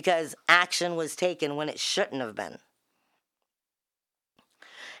because action was taken when it shouldn't have been.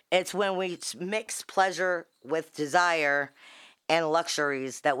 It's when we mix pleasure with desire and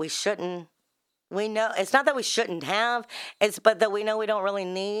luxuries that we shouldn't, we know, it's not that we shouldn't have, but that we know we don't really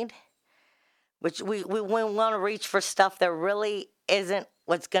need. Which we want to reach for stuff that really isn't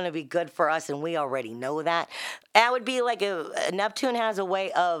what's going to be good for us, and we already know that. That would be like Neptune has a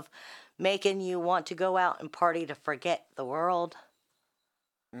way of making you want to go out and party to forget the world.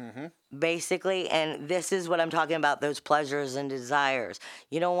 Basically, and this is what I'm talking about, those pleasures and desires.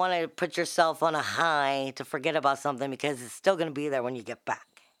 You don't want to put yourself on a high to forget about something because it's still going to be there when you get back.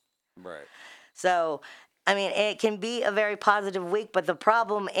 Right. So, I mean, it can be a very positive week, but the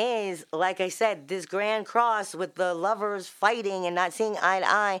problem is, like I said, this grand cross with the lovers fighting and not seeing eye to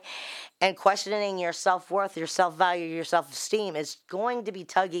eye and questioning your self-worth, your self-value, your self-esteem is going to be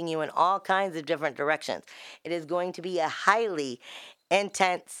tugging you in all kinds of different directions. It is going to be a highly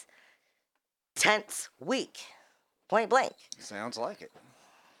intense, tense week. Point blank. Sounds like it.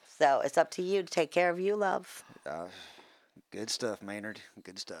 So it's up to you to take care of you, love. Good stuff, Maynard.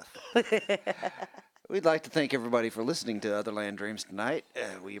 Good stuff. We'd like to thank everybody for listening to Otherland Dreams tonight.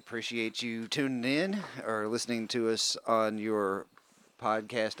 We appreciate you tuning in or listening to us on your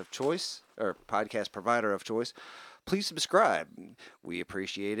podcast of choice or podcast provider of choice. Please subscribe. We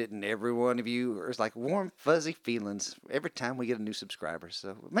appreciate it, and every one of you is like warm, fuzzy feelings every time we get a new subscriber.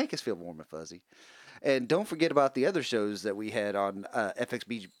 So make us feel warm and fuzzy. And don't forget about the other shows that we had on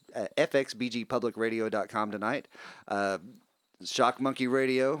FXBGPublicRadio.com tonight. Shock Monkey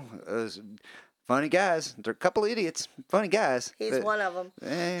Radio. funny guys. They're a couple of idiots, funny guys. He's one of them.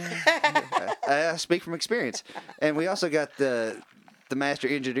 I speak from experience. And we also got the master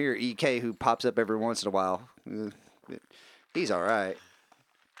engineer, EK, who pops up every once in a while. He's all right.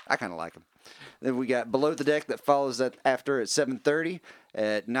 I kind of like him. Then we got Below the Deck that follows that after at 7:30.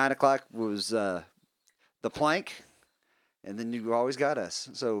 At 9 o'clock was The Plank. And then you always got us.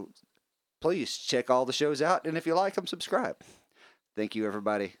 So please check all the shows out. And if you like them, subscribe. Thank you,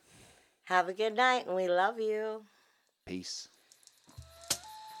 everybody. Have a good night, and we love you. Peace.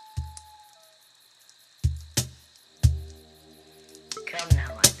 Come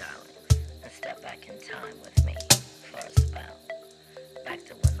now, my darlings, and step back in time with me for a spell. Back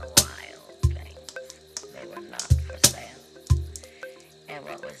to